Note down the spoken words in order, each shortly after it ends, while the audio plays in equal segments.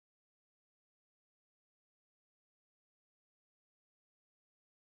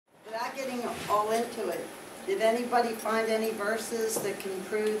without getting all into it, did anybody find any verses that can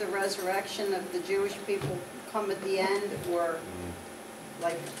prove the resurrection of the Jewish people come at the end? Or,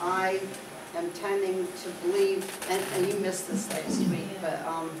 like, I am tending to believe, and you missed this last week, but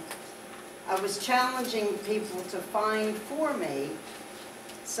I was challenging people to find for me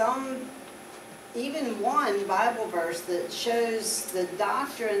some, even one Bible verse that shows the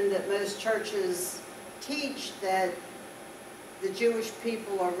doctrine that most churches teach, that the Jewish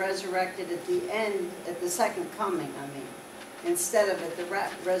people are resurrected at the end, at the second coming, I mean, instead of at the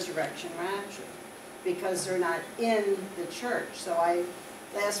resurrection rapture, because they're not in the church. So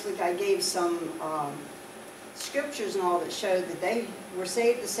last week I gave some scriptures and all that showed that they were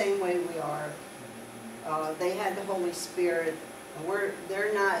saved the same way we are. They had the Holy Spirit, and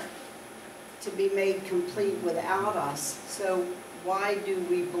they're not to be made complete without us. So why do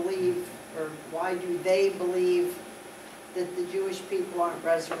we believe, or why do they believe that the Jewish people aren't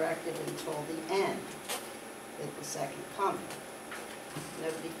resurrected until the end, at the second coming?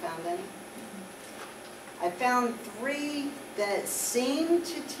 Nobody found any? I found three that seem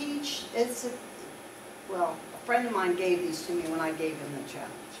to teach. Well, a friend of mine gave these to me when I gave him the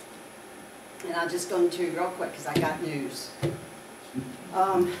challenge. And I'll just go into it real quick because I got news.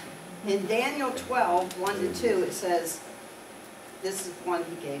 In Daniel 12, 1-2, it says, this is one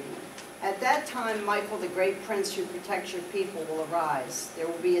he gave me. At that time, Michael, the great prince who protects your people, will arise. There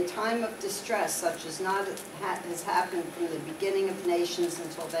will be a time of distress such as not has happened from the beginning of nations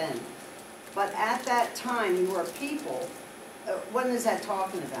until then. But at that time, your people, what is that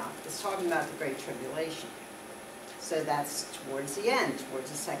talking about? It's talking about the Great Tribulation. So that's towards the end,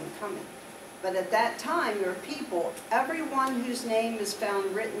 towards the second coming. But at that time, your people, everyone whose name is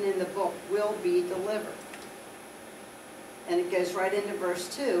found written in the book, will be delivered. And it goes right into verse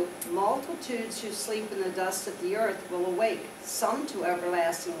 2. Multitudes who sleep in the dust of the earth will awake, some to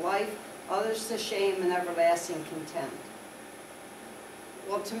everlasting life, others to shame and everlasting contempt.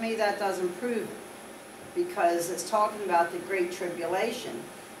 Well, to me, that doesn't prove it, because it's talking about the Great Tribulation.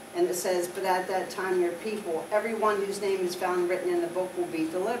 And it says, but at that time your people, everyone whose name is found written in the book, will be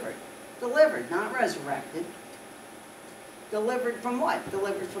delivered. Delivered, not resurrected. Delivered from what?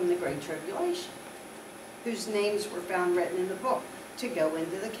 Delivered from the Great Tribulation, whose names were found written in the book, to go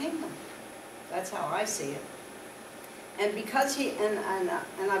into the kingdom. That's how I see it. And because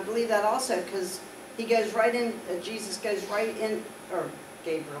and I believe that also because he goes right in, Jesus goes right in, or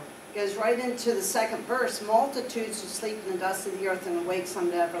Gabriel, goes right into the second verse, multitudes who sleep in the dust of the earth and awake, some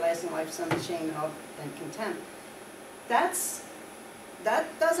to everlasting life, some to shame and contempt. That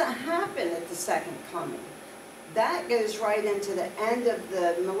doesn't happen at the second coming. That goes right into the end of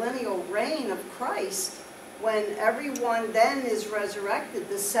the millennial reign of Christ, when everyone then is resurrected,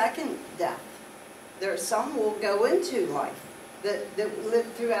 the second death. Some will go into life that live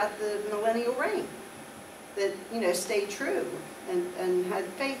throughout the millennial reign, that stay true and had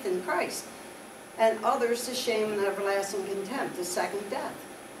faith in Christ, and others to shame and everlasting contempt, the second death.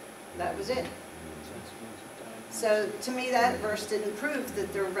 That was it. So to me, that verse didn't prove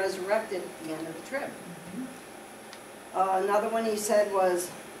that they're resurrected at the end of the trib. Another one he said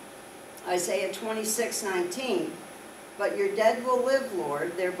was Isaiah 26:19. But your dead will live,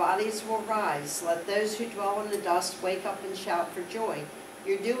 Lord, their bodies will rise. Let those who dwell in the dust wake up and shout for joy.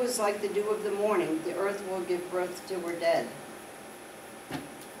 Your dew is like the dew of the morning. The earth will give birth to her dead. It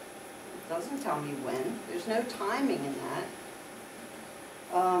doesn't tell me when. There's no timing in that.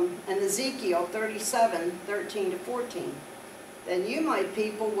 And Ezekiel 37:13-14. Then you, my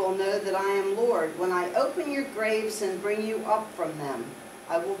people, will know that I am Lord, when I open your graves and bring you up from them.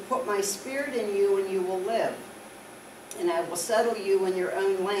 I will put my spirit in you and you will live, and I will settle you in your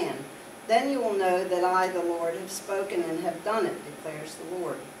own land. Then you will know that I, the Lord, have spoken and have done it, declares the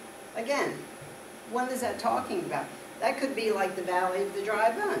Lord. Again, what is that talking about? That could be like the valley of the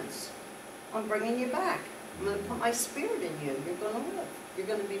dry bones. I'm bringing you back. I'm going to put my spirit in you. You're going to live. You're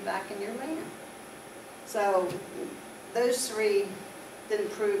going to be back in your land. So those three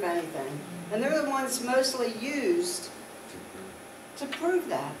didn't prove anything. And they're the ones mostly used to prove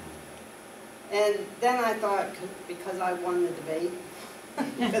that. And then I thought, because I won the debate,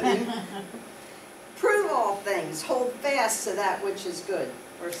 prove all things, hold fast to that which is good.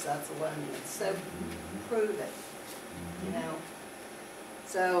 1 Thessalonians. So prove it,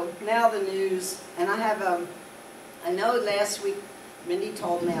 So now the news, and I have I know last week Mindy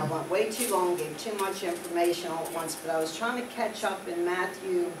told me I went way too long, gave too much information all at once, but I was trying to catch up in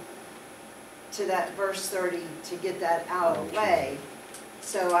Matthew to that verse 30 to get that out of the way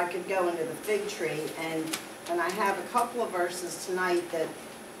so I could go into the fig tree. And I have a couple of verses tonight that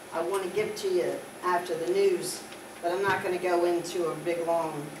I want to give to you after the news, but I'm not going to go into a big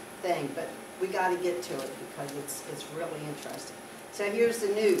long thing, but we got to get to it because it's really interesting. So here's the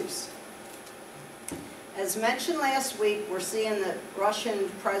news. As mentioned last week, we're seeing that Russian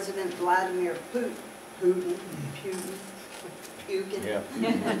President Vladimir Putin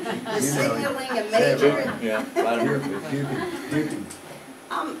is signaling a major... Yeah, Vladimir Putin.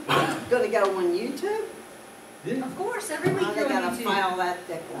 I'm going to go on YouTube. Yeah. Of course, every week They you're got on to YouTube. file that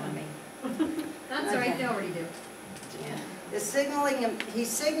thick on me. That's all right, they already do. Yeah. He's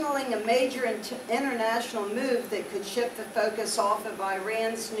signaling a major international move that could shift the focus off of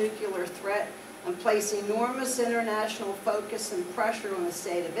Iran's nuclear threat and place enormous international focus and pressure on the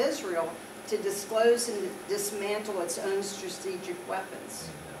state of Israel to disclose and dismantle its own strategic weapons.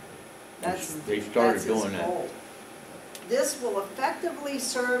 They started that's his doing that. goal. This will effectively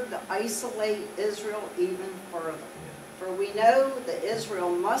serve to isolate Israel even further. For we know that Israel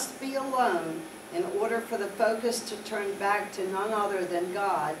must be alone in order for the focus to turn back to none other than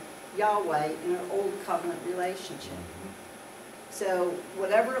God, Yahweh, in an old covenant relationship. So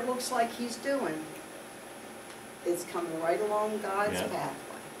whatever it looks like he's doing, it's coming right along God's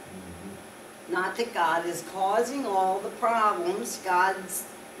pathway. Not that God is causing all the problems. God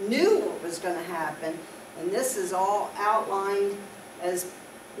knew what was going to happen, and this is all outlined as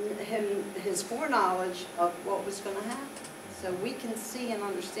his foreknowledge of what was going to happen. So we can see and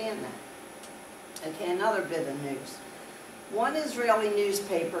understand that. Okay, another bit of news. One Israeli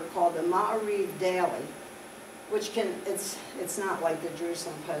newspaper called the Ma'ariv Daily, which can, it's not like the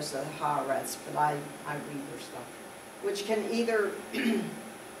Jerusalem Post or the Haaretz, but I read their stuff, which can either,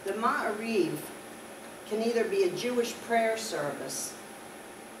 the Ma'ariv can either be a Jewish prayer service,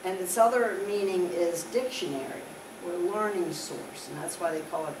 and its other meaning is dictionary, or learning source, and that's why they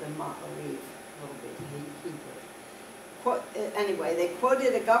call it the Ma'ariv, a little bit Hebrew. Anyway, they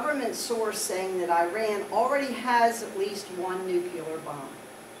quoted a government source saying that Iran already has at least one nuclear bomb.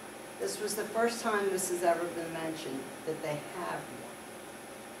 This was the first time this has ever been mentioned, that they have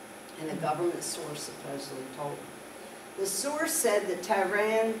one. And a government source supposedly told them. The source said that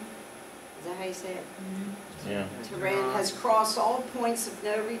Tehran, is that how you say it? Yeah. Tehran has crossed all points of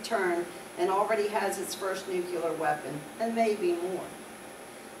no return and already has its first nuclear weapon, and maybe more.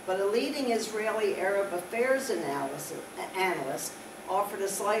 But a leading Israeli Arab affairs analyst offered a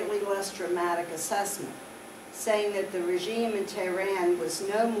slightly less dramatic assessment, saying that the regime in Tehran was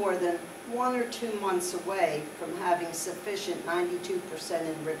no more than 1 or 2 months away from having sufficient 92%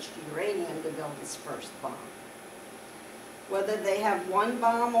 enriched uranium to build its first bomb. Whether they have one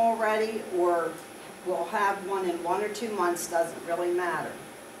bomb already or will have one in 1 or 2 months doesn't really matter,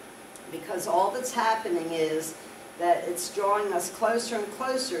 because all that's happening is that it's drawing us closer and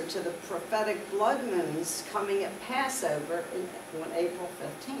closer to the prophetic blood moons coming at Passover on April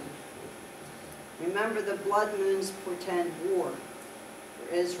 15th. Remember, the blood moons portend war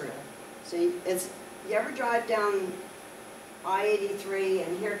for Israel. So you ever drive down I-83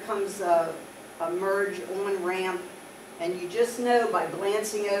 and here comes a merge on ramp, and you just know by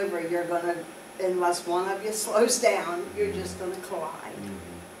glancing over you're going to, unless one of you slows down, you're just going to collide.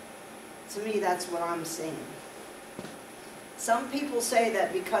 To me, that's what I'm seeing. Some people say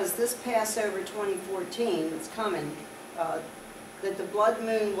that because this Passover 2014 is coming, that the blood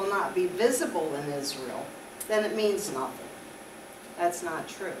moon will not be visible in Israel, then it means nothing. That's not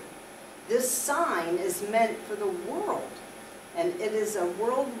true. This sign is meant for the world, and it is a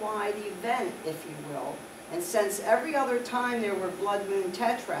worldwide event, if you will. And since every other time there were blood moon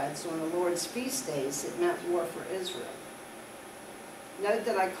tetrads on the Lord's feast days, it meant war for Israel. Note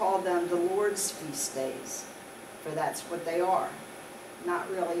that I call them the Lord's feast days, for that's what they are, not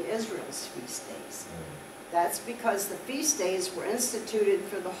really Israel's feast days. That's because the feast days were instituted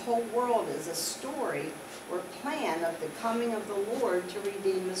for the whole world as a story or plan of the coming of the Lord to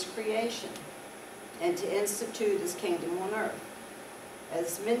redeem his creation and to institute his kingdom on earth.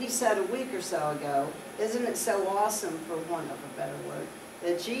 As Mindy said a week or so ago, isn't it so awesome, for want of a better word,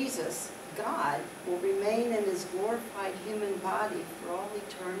 that Jesus, God, will remain in his glorified human body for all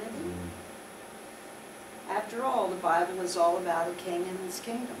eternity? After all, the Bible is all about a king and his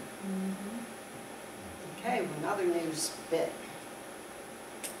kingdom. Okay, another news bit.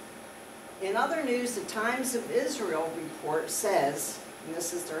 In other news, the Times of Israel report says, and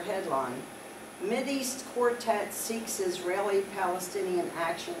this is their headline, Mideast Quartet seeks Israeli-Palestinian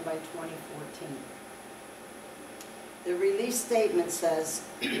action by 2014. The release statement says,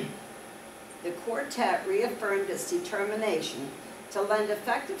 the quartet reaffirmed its determination to lend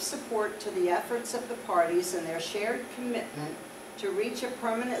effective support to the efforts of the parties and their shared commitment to reach a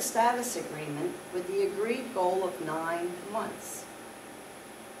permanent status agreement with the agreed goal of 9 months,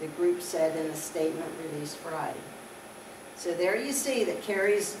 the group said in a statement released Friday. So there you see that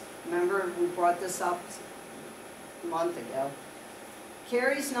Kerry's remember we brought this up a month ago.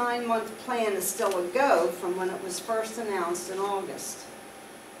 Kerry's 9-month plan is still a go from when it was first announced in August,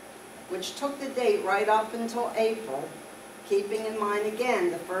 which took the date right up until April, keeping in mind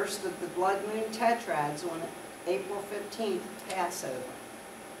again the first of the blood moon tetrads on April 15th, Passover.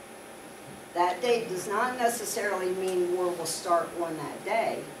 That date does not necessarily mean war will start on that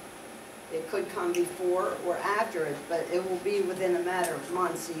day. It could come before or after it, but it will be within a matter of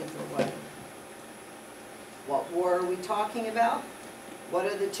months either way. What war are we talking about? What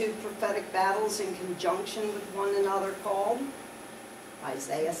are the two prophetic battles in conjunction with one another called?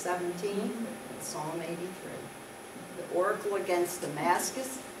 Isaiah 17 and Psalm 83. The oracle against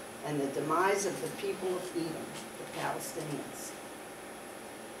Damascus and the demise of the people of Edom, the Palestinians.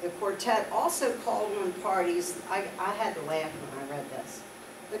 The quartet also called on parties, I had to laugh when I read this.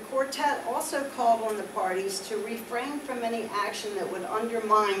 The quartet also called on the parties to refrain from any action that would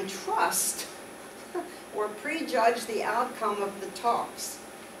undermine trust or prejudge the outcome of the talks,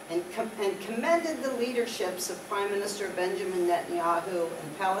 and commended the leaderships of Prime Minister Benjamin Netanyahu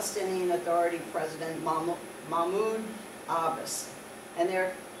and Palestinian Authority President Mahmoud Abbas, and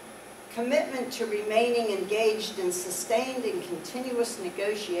their commitment to remaining engaged in sustained and continuous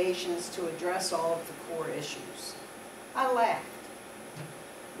negotiations to address all of the core issues. I laughed.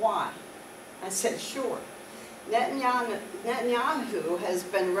 Why? I said, sure. Netanyahu has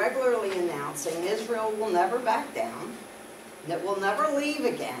been regularly announcing Israel will never back down, and it will never leave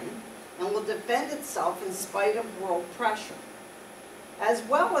again, and will defend itself in spite of world pressure, as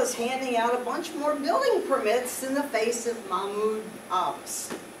well as handing out a bunch more building permits in the face of Mahmoud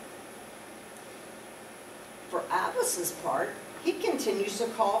Abbas. For Abbas's part, he continues to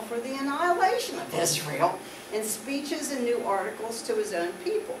call for the annihilation of Israel in speeches and new articles to his own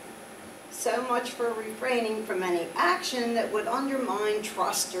people. So much for refraining from any action that would undermine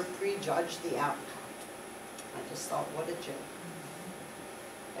trust or prejudge the outcome. I just thought, what a joke.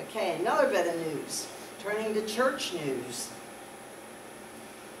 Okay, another bit of news. Turning to church news.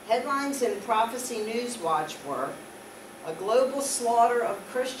 Headlines in Prophecy News Watch were, a global slaughter of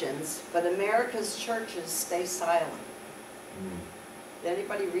Christians, but America's churches stay silent. Did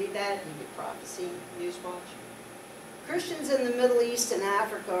anybody read that in the Prophecy News Watch? Christians in the Middle East and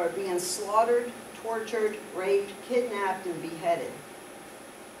Africa are being slaughtered, tortured, raped, kidnapped, and beheaded.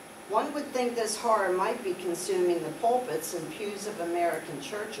 One would think this horror might be consuming the pulpits and pews of American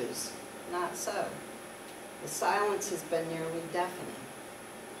churches. Not so. The silence has been nearly deafening.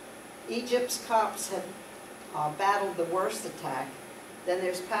 Egypt's Copts have battled the worst attack. Then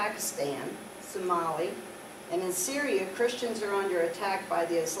there's Pakistan, Somalia, and in Syria, Christians are under attack by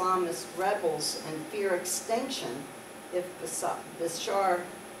the Islamist rebels and fear extinction if Bashar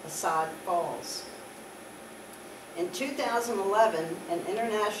Assad falls. In 2011, an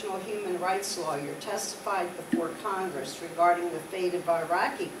international human rights lawyer testified before Congress regarding the fate of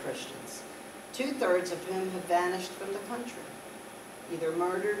Iraqi Christians, 2/3 of whom have vanished from the country, either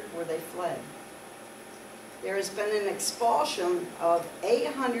murdered or they fled. There has been an expulsion of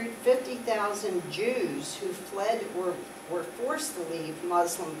 850,000 Jews who fled or were forced to leave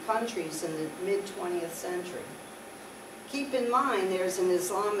Muslim countries in the mid-20th century. Keep in mind there's an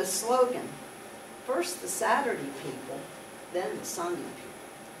Islamist slogan, first the Saturday people, then the Sunday people.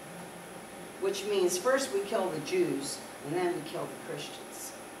 Which means first we kill the Jews, and then we kill the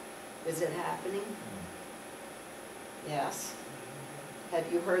Christians. Is it happening? Yes.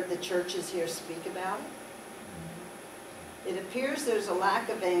 Have you heard the churches here speak about it? It appears there's a lack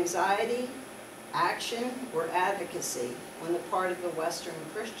of anxiety, action, or advocacy on the part of the Western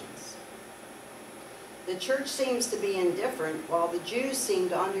Christians. The church seems to be indifferent, while the Jews seem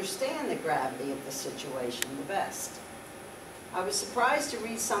to understand the gravity of the situation the best. I was surprised to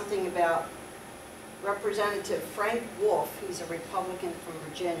read something about Representative Frank Wolf, who's a Republican from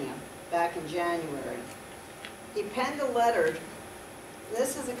Virginia, back in January. He penned a letter.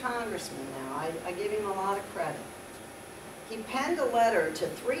 This is a congressman now. I give him a lot of credit. He penned a letter to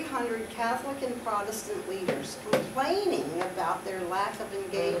 300 Catholic and Protestant leaders complaining about their lack of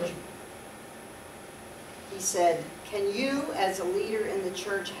engagement. He said, "Can you, as a leader in the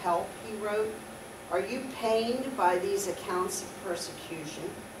church, help?" he wrote. "Are you pained by these accounts of persecution?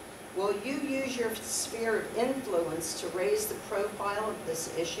 Will you use your sphere of influence to raise the profile of this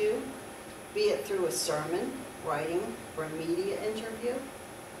issue, be it through a sermon, writing, or a media interview?"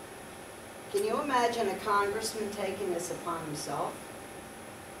 Can you imagine a congressman taking this upon himself?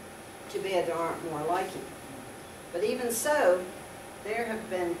 Too bad there aren't more like him. But even so, there have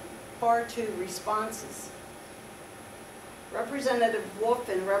been far too responses. Representative Wolf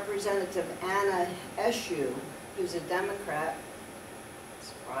and Representative Anna Eshoo, who's a Democrat,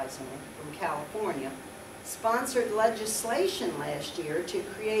 surprisingly, from California, sponsored legislation last year to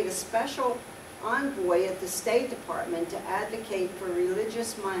create a special envoy at the State Department to advocate for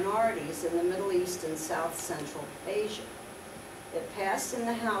religious minorities in the Middle East and South Central Asia. It passed in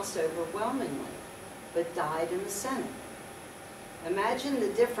the House overwhelmingly, but died in the Senate. Imagine the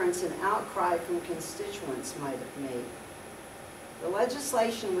difference an outcry from constituents might have made. The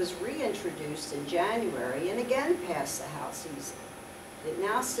legislation was reintroduced in January and again passed the House easily. It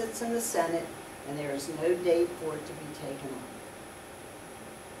now sits in the Senate, and there is no date for it to be taken up.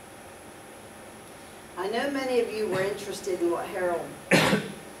 I know many of you were interested in what Harold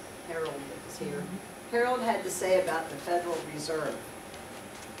is here. Harold had to say about the Federal Reserve,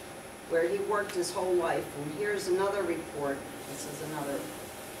 where he worked his whole life. And here's another report. This is another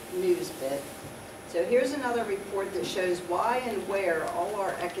news bit. So here's another report that shows why and where all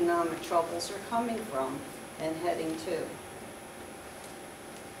our economic troubles are coming from and heading to.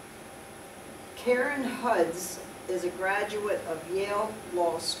 Karen Hudds is a graduate of Yale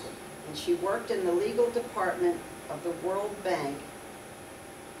Law School, and she worked in the legal department of the World Bank,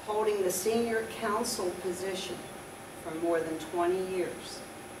 holding the senior counsel position for more than 20 years.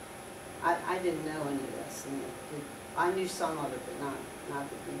 I didn't know any of this, and I knew some of it, but not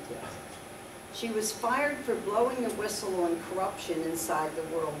the details. She was fired for blowing the whistle on corruption inside the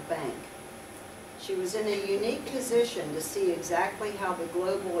World Bank. She was in a unique position to see exactly how the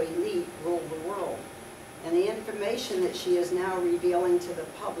global elite rule the world, and the information that she is now revealing to the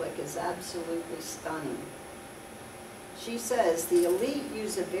public is absolutely stunning. She says the elite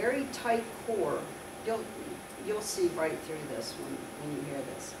use a very tight core. You'll see right through this when you hear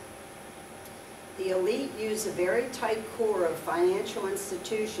this. The elite use a very tight core of financial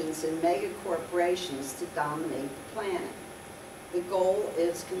institutions and mega corporations to dominate the planet. The goal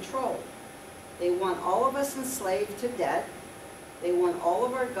is control. They want all of us enslaved to debt. They want all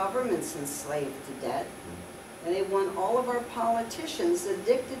of our governments enslaved to debt. And they want all of our politicians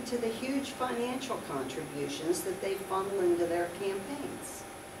addicted to the huge financial contributions that they funnel into their campaigns.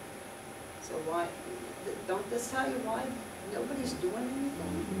 So why, don't this tell you why nobody's doing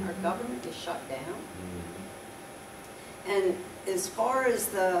anything? Our government is shut down. And as far as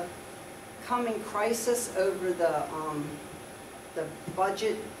the coming crisis over the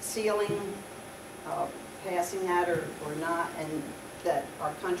budget ceiling, passing that or not, and that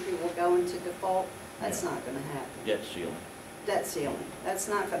our country will go into default, that's not going to happen. Debt ceiling. Debt ceiling. That's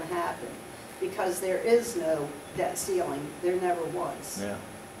not going to happen because there is no debt ceiling. There never was. Yeah.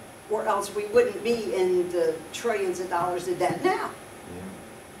 Or else we wouldn't be in the trillions of dollars of debt now.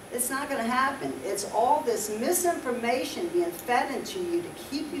 Yeah. It's not going to happen. It's all this misinformation being fed into you to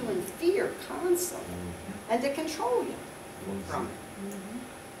keep you in fear constantly and to control you from it.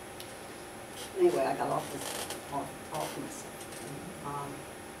 Anyway, I got off myself.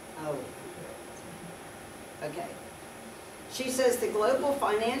 Okay. She says the global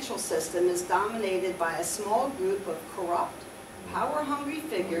financial system is dominated by a small group of corrupt, power-hungry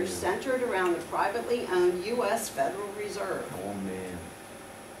figures centered around the privately owned U.S. Federal Reserve. Oh, man.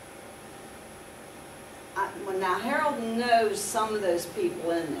 Well, now, Harold knows some of those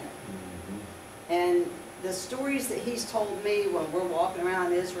people in there. And the stories that he's told me when we're walking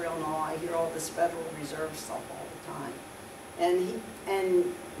around Israel and all, I hear all this Federal Reserve stuff all the time.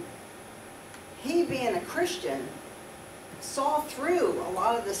 And he being a Christian, saw through a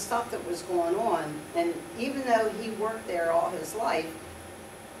lot of the stuff that was going on, and even though he worked there all his life,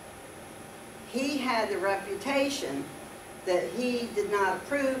 he had the reputation that he did not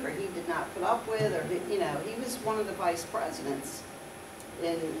approve or he did not put up with, or he was one of the vice presidents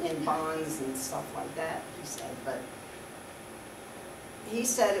in bonds and stuff like that, he said. But he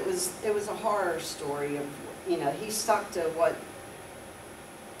said it was a horror story of, he stuck to what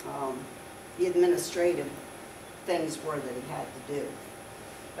the administrative things were that he had to do.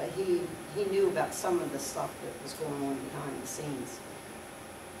 But he knew about some of the stuff that was going on behind the scenes.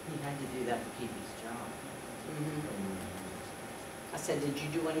 He had to do that to keep his job. I said, did you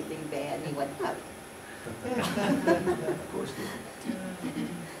do anything bad? And he went, no. Of course not.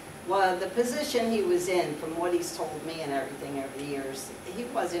 Well, the position he was in, from what he's told me and everything over the years, he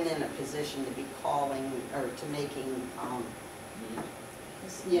wasn't in a position to be calling or to making,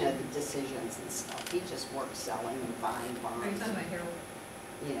 the decisions and stuff. He just worked selling and buying bonds. Are you talking about Harold?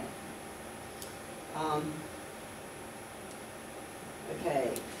 Yeah.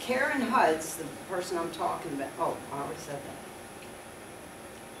 Okay, Karen Hudds, the person I'm talking about, oh, I already said that.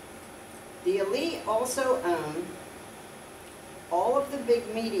 The elite also own all of the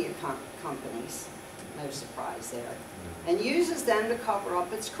big media companies, no surprise there, and uses them to cover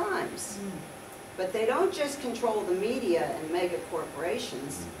up its crimes. But they don't just control the media and mega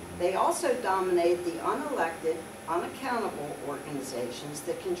corporations. They also dominate the unelected, unaccountable organizations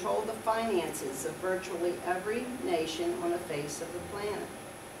that control the finances of virtually every nation on the face of the planet.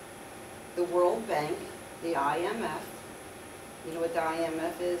 The World Bank, the IMF, you know what the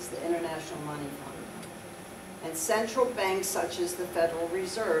IMF is? The International Money Fund. And central banks such as the Federal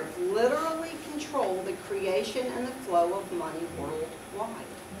Reserve literally control the creation and the flow of money worldwide.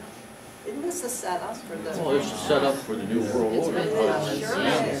 Isn't this a setup for the... Well, it's a setup for the New World Order. It sure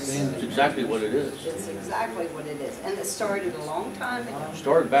is. It's exactly what it is. It's exactly what it is. And it started a long time ago.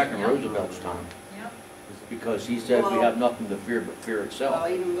 Started back in Roosevelt's time, Yep. because he said we have nothing to fear but fear Well, itself.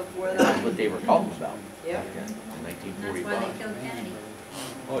 even before That's that. what they were talking about Yeah. back then, in That's why they 1945. killed Kennedy.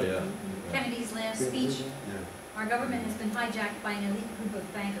 Oh, yeah. Kennedy's last speech, Yeah. our government has been hijacked by an elite group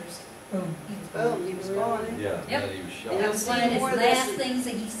of bankers. Boom. He was Boom, he was gone. Yeah, Yep. yeah, he was shot. And That was one of his More of this last is- things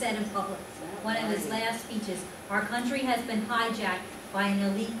that he said in public. One of his last speeches. Our country has been hijacked by an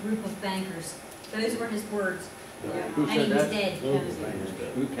elite group of bankers. Those were his words. Yeah. Who And said he was that? dead.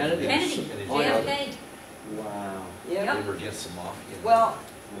 Who, Kennedy? Kennedy, Oh, yeah. JFK. Wow. Yep. They were against the mafia. Well,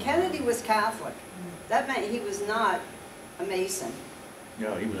 Kennedy was Catholic. That meant he was not a Mason.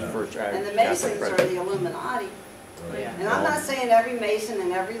 No, he was the No. first And the Catholic Masons are president. the Illuminati. Right. Yeah. And I'm not saying every Mason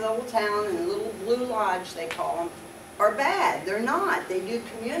in every little town and little blue lodge, they call them, are bad. They're not. They do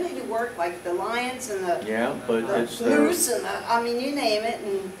community work like the Lions and the Yeah, but it's their, Moose and the, I mean, you name it.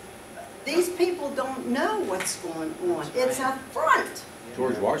 And these people don't know what's going on. It's a front.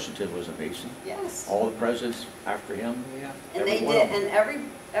 George Washington was a Mason. Yes. All the presidents after him. Yeah. And they every one did, of them.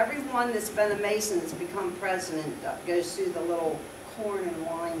 and everyone that's been a Mason that's become president goes through the little corn and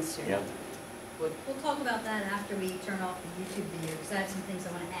wine ceremony. We'll talk about that after we turn off the YouTube video, because I have some things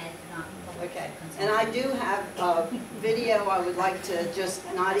I want to add, not public Okay, consumption. and I do have a video I would like to just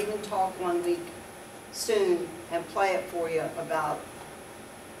not even talk 1 week soon and play it for you about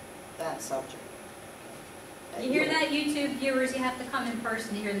that subject. You hear that, YouTube viewers? You have to come in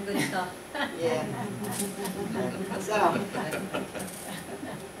person to hear the good stuff. Yeah. So,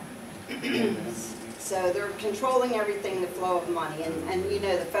 so they're controlling everything, the flow of money, and you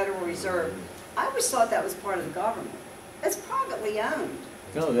know, the Federal Reserve, I always thought that was part of the government. It's privately owned.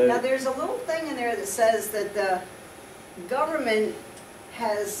 No, Now, that, there's a little thing in there that says that the government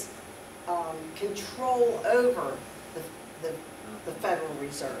has control over the Federal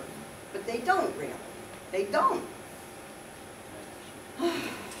Reserve, but they don't really. They don't.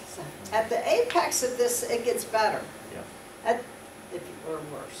 So, at the apex of this, it gets better. yeah. Or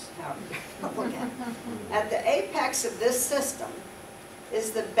worse, however you look at it. At the apex of this system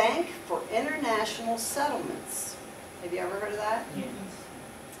is the Bank for International Settlements. Have you ever heard of that? Yes.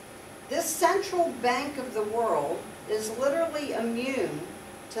 This central bank of the world is literally immune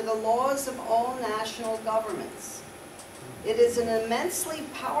to the laws of all national governments. It is an immensely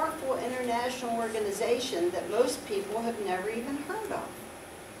powerful international organization that most people have never even heard of.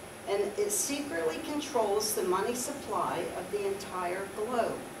 And it secretly controls the money supply of the entire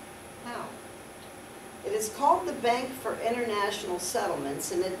globe. How? It is called the Bank for International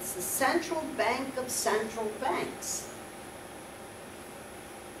Settlements, and it's the central bank of central banks.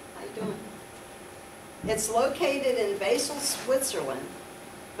 How you doing? It's located in Basel, Switzerland,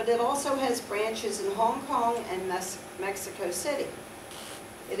 but it also has branches in Hong Kong and Mexico City.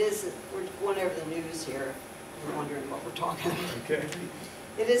 It is, we're going over the news here, if you're wondering what we're talking about. Okay.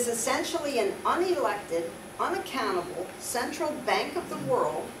 It is essentially an unelected, unaccountable central bank of the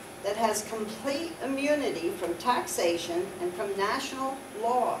world that has complete immunity from taxation and from national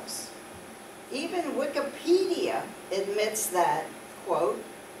laws. Even Wikipedia admits that, quote,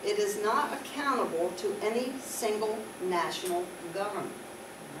 it is not accountable to any single national government.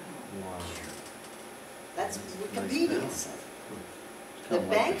 Wow. That's Wikipedia says. The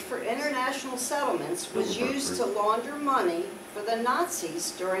Bank for International Settlements was used to launder money for the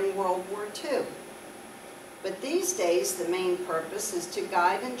Nazis during World War II. But these days, the main purpose is to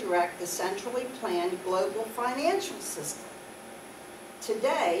guide and direct the centrally planned global financial system.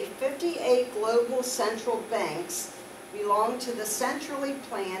 Today, 58 global central banks belong to the centrally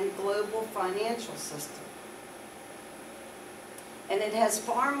planned global financial system. And it has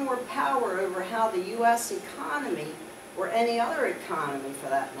far more power over how the U.S. economy, or any other economy for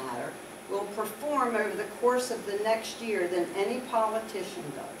that matter, will perform over the course of the next year than any politician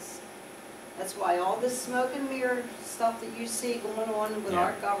does. That's why all this smoke and mirror stuff that you see going on with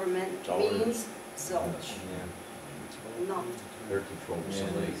our government It's all means zilch. Yeah. Nothing. They're controlled by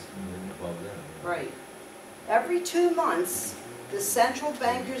somebody above them. Right. Every 2 months, the central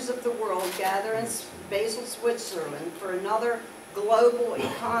bankers of the world gather in Basel, Switzerland for another global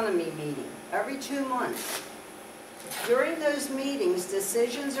economy meeting every 2 months. During those meetings,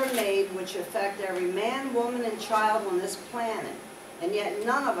 decisions are made which affect every man, woman, and child on this planet, and yet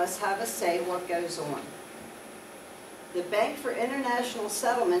none of us have a say what goes on. The Bank for International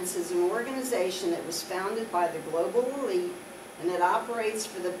Settlements is an organization that was founded by the global elite, and it operates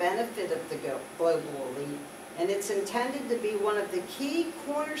for the benefit of the global elite, and it's intended to be one of the key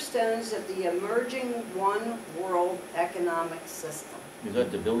cornerstones of the emerging one world economic system. Is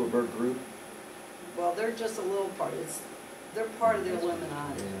that the Bilderberg Group? Well, they're just a little part. They're part of the Yeah,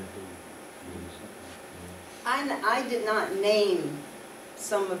 Illuminati. yeah. I did not name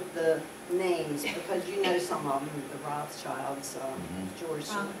some of the names because you know some of them, the Rothschilds, George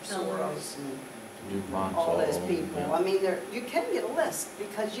Soros, and DuPont, all those Saul, people. yeah. I mean, you can get a list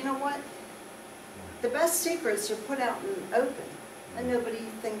because you know what? The best secrets are put out in the open, and nobody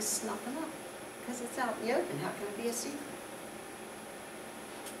thinks nothing up because it's out in the open. How can it be a secret?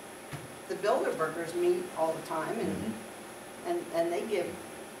 The Bilderbergers meet all the time, and they give,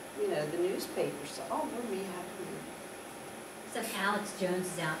 you know, the newspapers. So, oh, we're me happy. Except Alex Jones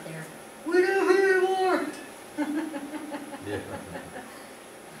is out there. We don't hear more. Yeah.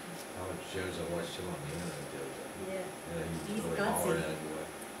 Alex Jones, I watched him on the internet the other day. Yeah. Yeah, he He's was really gutsy. hollering at everyone.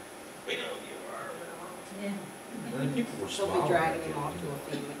 We know who you are. Yeah. And people were They'll smiling. be dragging at him off to a him.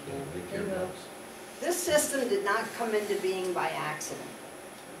 FEMA Yeah, camp. they They care will. about us. This system did not come into being by accident.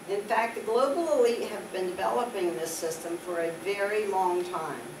 In fact, the global elite have been developing this system for a very long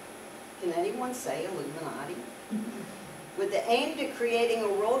time. Can anyone say Illuminati? With the aim to creating a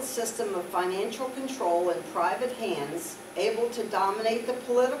world system of financial control in private hands, able to dominate the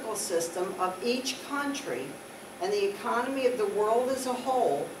political system of each country and the economy of the world as a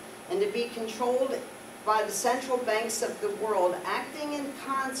whole, and to be controlled by the central banks of the world, acting in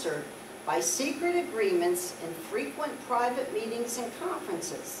concert by secret agreements and frequent private meetings and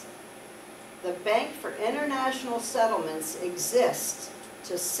conferences. The Bank for International Settlements exists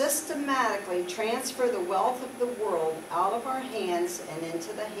to systematically transfer the wealth of the world out of our hands and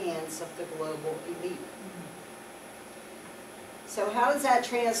into the hands of the global elite. So how does that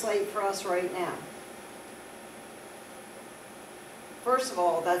translate for us right now? First of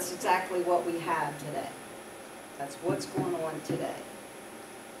all, that's exactly what we have today. That's what's going on today.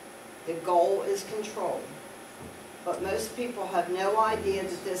 The goal is control. But most people have no idea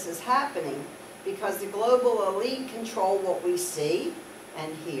that this is happening because the global elite control what we see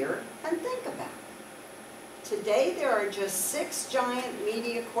and hear and think about. Today there are just 6 giant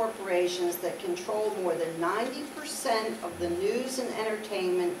media corporations that control more than 90% of the news and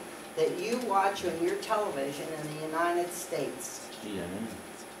entertainment that you watch on your television in the United States. CNN.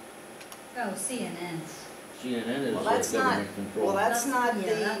 Oh, CNN. CNN is Well, that's not- government control. well, that's not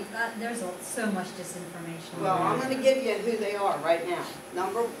Yeah, the- there's so much disinformation. Well, there. I'm going to give you who they are right now.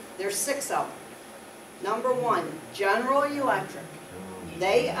 There's 6 of them. Number 1, General Electric.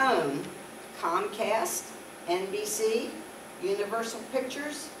 They own Comcast, NBC, Universal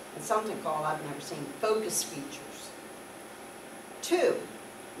Pictures, and something called, I've never seen, Focus Features. 2,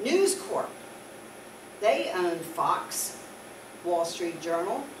 News Corp. They own Fox, Wall Street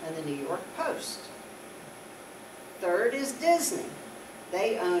Journal, and the New York Post. 3rd is Disney.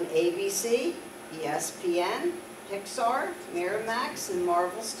 They own ABC, ESPN, Pixar, Miramax, and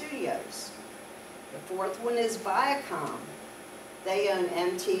Marvel Studios. The 4th one is Viacom. They own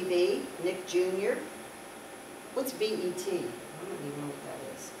MTV, Nick Jr. What's BET? I don't even know what that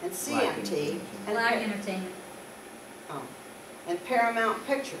is. And CMT. And Flag Entertainment. and Paramount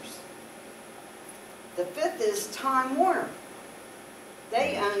Pictures. The 5th is Time Warner.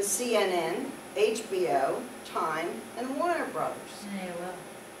 They own CNN, HBO, Time, and Warner Brothers. Yeah, well,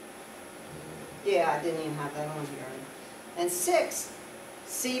 Yeah, I didn't even have that on here. And 6th,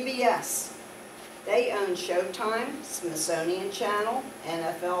 CBS. They own Showtime, Smithsonian Channel,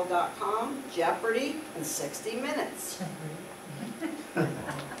 NFL.com, Jeopardy, and 60 Minutes.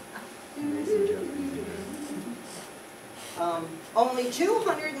 Only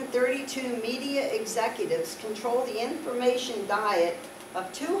 232 media executives control the information diet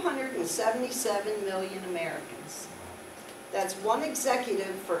of 277 million Americans. That's 1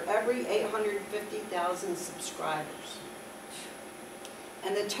 executive for every 850,000 subscribers.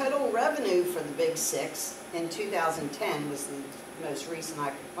 And the total revenue for the Big Six in 2010 was the most recent I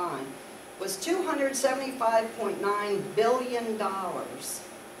could find, was $275.9 billion.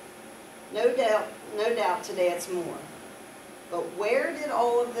 No doubt today it's more. But where did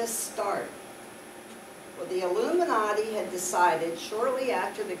all of this start? Well, the Illuminati had decided shortly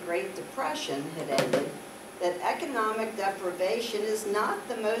after the Great Depression had ended that economic deprivation is not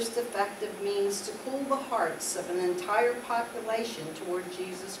the most effective means to cool the hearts of an entire population toward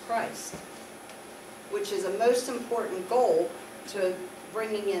Jesus Christ, which is a most important goal to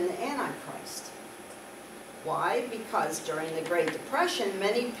bringing in the Antichrist. Why? Because during the Great Depression,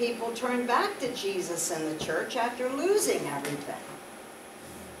 many people turned back to Jesus and the church after losing everything.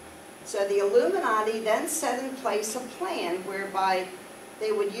 So the Illuminati then set in place a plan whereby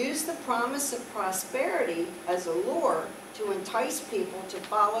they would use the promise of prosperity as a lure to entice people to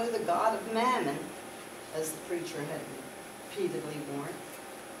follow the god of Mammon, as the preacher had repeatedly warned.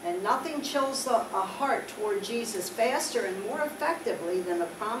 And nothing chills a heart toward Jesus faster and more effectively than the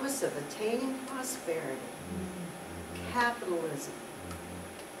promise of attaining prosperity. Capitalism.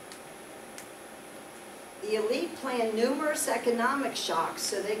 The elite planned numerous economic shocks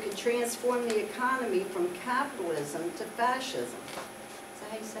so they could transform the economy from capitalism to fascism. Is that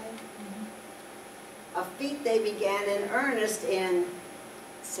how you say it? A feat they began in earnest in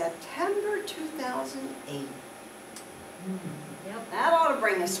September 2008. Yep. That ought to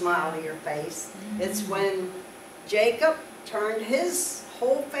bring a smile to your face. It's when Jacob turned his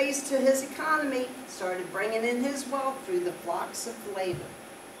whole face to his economy, started bringing in his wealth through the flocks of labor.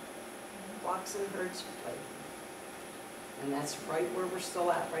 Flocks and herds of labor. And that's right where we're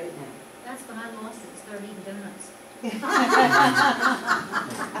still at right now. That's when I lost it, started eating donuts.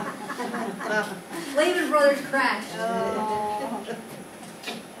 Lehman Brothers crashed.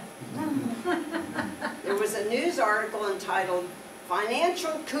 There was a news article entitled,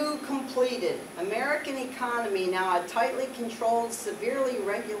 "Financial Coup Completed. American Economy Now a Tightly Controlled, Severely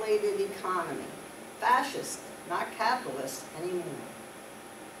Regulated Economy." Fascist, not capitalist anymore.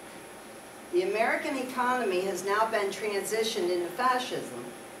 The American economy has now been transitioned into fascism,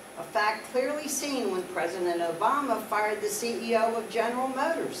 a fact clearly seen when President Obama fired the CEO of General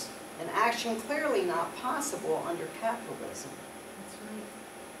Motors, an action clearly not possible under capitalism. That's right.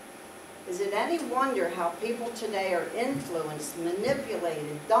 Is it any wonder how people today are influenced,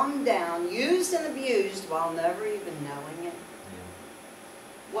 manipulated, dumbed down, used and abused while never even knowing it?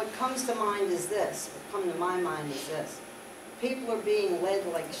 What comes to mind is this, what come to my mind is this. People are being led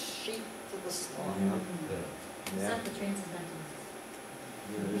like sheep to the slaughter. Is that the transcendentalists?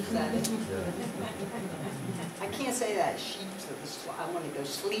 Is that it? I can't say that, sheep to the slaughter. I want to go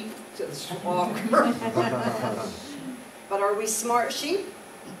sleep to the slaughter. But are we smart sheep?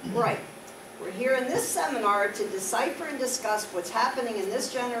 Right. We're here in this seminar to decipher and discuss what's happening in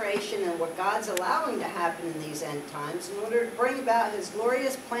this generation and what God's allowing to happen in these end times in order to bring about His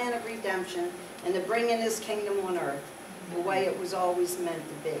glorious plan of redemption and to bring in His kingdom on earth the way it was always meant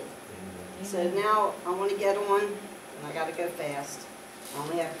to be. So now I want to get on, and I got to go fast. I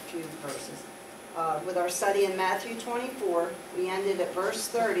only have a few verses. With our study in Matthew 24, we ended at verse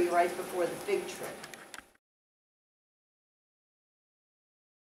 30 right before the fig tree.